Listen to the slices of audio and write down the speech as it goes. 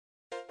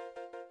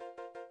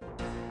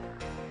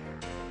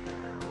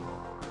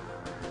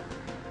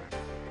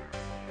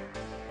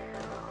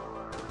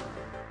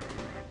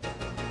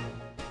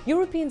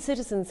European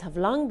citizens have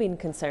long been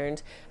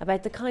concerned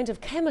about the kind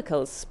of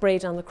chemicals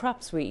sprayed on the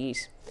crops we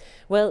eat.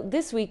 Well,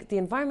 this week the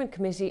Environment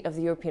Committee of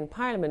the European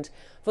Parliament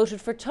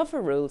voted for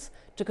tougher rules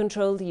to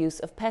control the use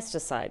of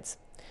pesticides.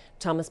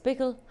 Thomas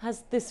Bickle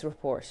has this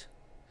report.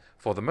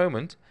 For the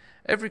moment,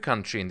 every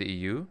country in the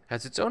EU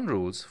has its own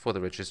rules for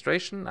the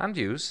registration and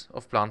use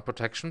of plant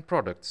protection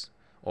products,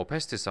 or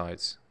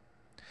pesticides.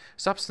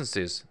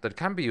 Substances that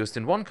can be used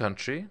in one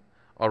country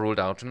are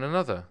ruled out in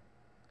another.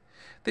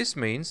 This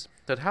means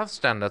that health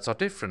standards are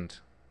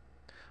different.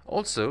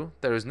 Also,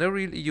 there is no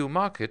real EU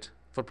market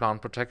for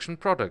plant protection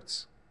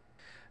products.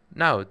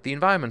 Now, the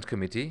Environment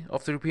Committee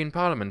of the European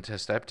Parliament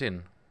has stepped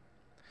in.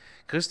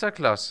 Christa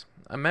Klass,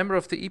 a member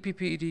of the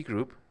EPP-ED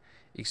group,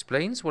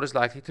 explains what is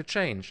likely to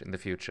change in the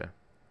future.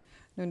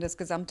 Das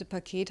gesamte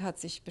Paket hat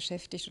sich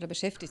beschäftigt oder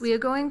beschäftigt. We are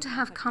going to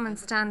have common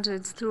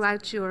standards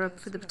throughout Europe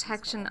for the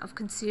protection of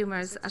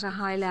consumers at a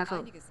high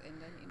level.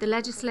 The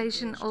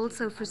legislation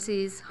also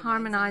foresees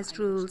harmonised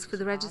rules for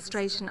the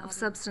registration of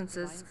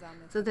substances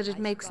so that it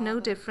makes no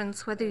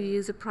difference whether you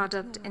use a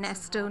product in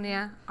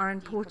Estonia or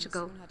in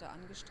Portugal.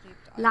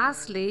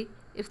 Lastly,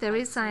 if there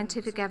is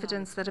scientific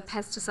evidence that a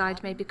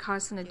pesticide may be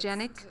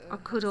carcinogenic or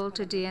could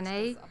alter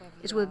DNA,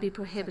 it will be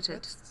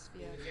prohibited.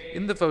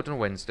 In the vote on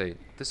Wednesday,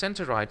 the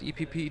centre-right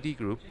EPP-ED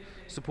group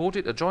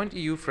supported a joint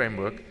EU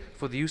framework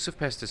for the use of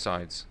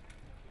pesticides.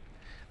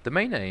 The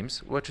main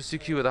aims were to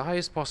secure the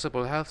highest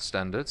possible health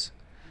standards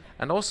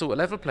and also a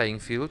level playing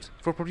field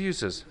for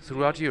producers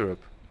throughout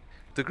Europe.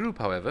 The group,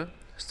 however,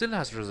 still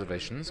has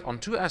reservations on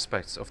two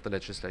aspects of the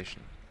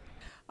legislation.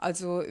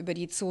 Also über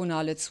die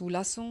zonale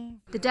Zulassung.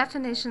 The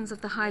definitions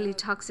of the highly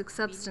toxic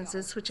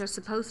substances which are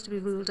supposed to be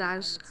ruled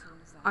out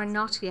are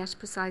not yet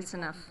precise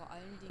enough.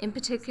 In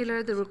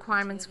particular, the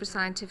requirements for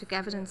scientific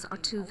evidence are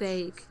too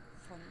vague.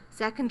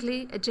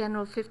 Secondly, a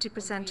general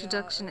 50%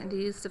 reduction in the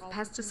use of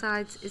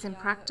pesticides is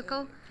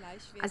impractical,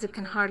 as it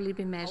can hardly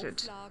be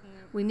measured.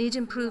 We need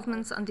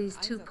improvements on these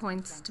 2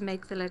 points to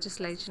make the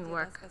legislation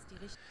work.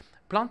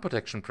 Plant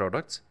protection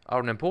products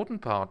are an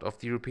important part of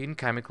the European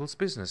chemicals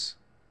business.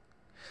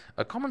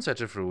 A common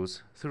set of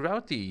rules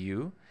throughout the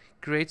EU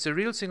creates a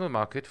real single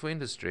market for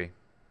industry.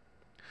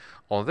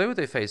 Although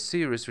they face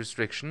serious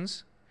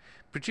restrictions,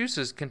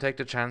 producers can take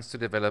the chance to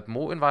develop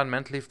more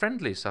environmentally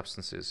friendly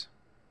substances.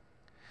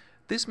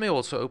 This may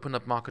also open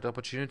up market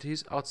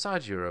opportunities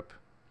outside Europe.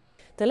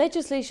 The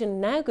legislation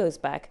now goes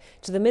back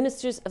to the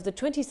ministers of the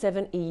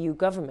 27 EU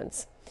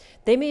governments.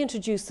 They may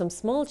introduce some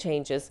small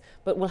changes,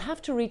 but will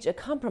have to reach a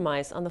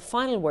compromise on the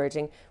final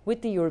wording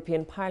with the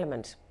European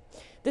Parliament.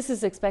 This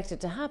is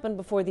expected to happen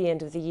before the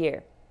end of the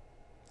year.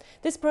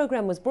 This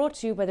programme was brought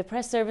to you by the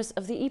press service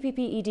of the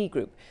EPP-ED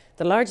group,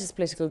 the largest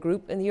political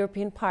group in the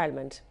European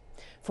Parliament.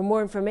 For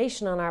more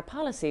information on our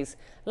policies,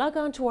 log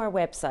on to our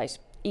website,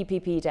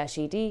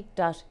 epp-ed.eu.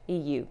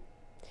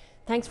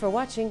 Thanks for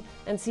watching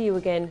and see you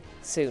again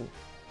soon.